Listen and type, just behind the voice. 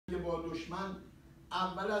با دشمن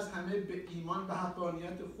اول از همه به ایمان و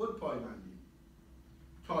حقانیت خود پایبندیم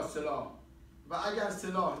تا سلاح، و اگر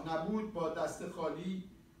سلاح نبود با دست خالی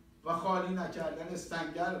و خالی نکردن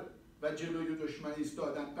سنگر و جلوی دشمن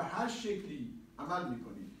ایستادن به هر شکلی عمل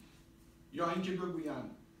میکنیم، یا اینکه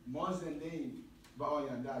بگویند ما زنده ایم و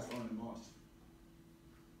آینده از آن ماست.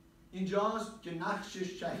 اینجاست که نقش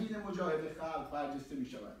شهید مجاهد خلق برجسته می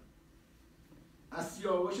شود. از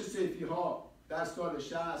سیاوش سیفی ها در سال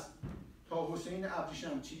 60 تا حسین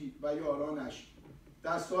ابریشمچی و یارانش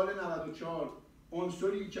در سال 94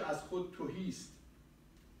 عنصری که از خود تهی است،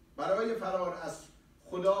 برای فرار از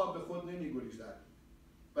خدا به خود نمی گریزد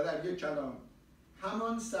و در یک کلام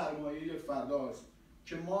همان سرمایه فرداست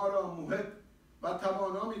که ما را محب و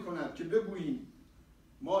توانا می کند که بگوییم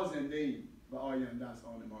ما زنده ایم و آینده از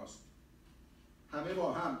آن ماست. همه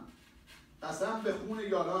با هم قسم به خون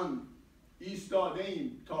یاران ایستاده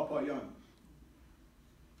ایم تا پایان.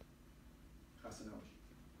 خسته نباشید.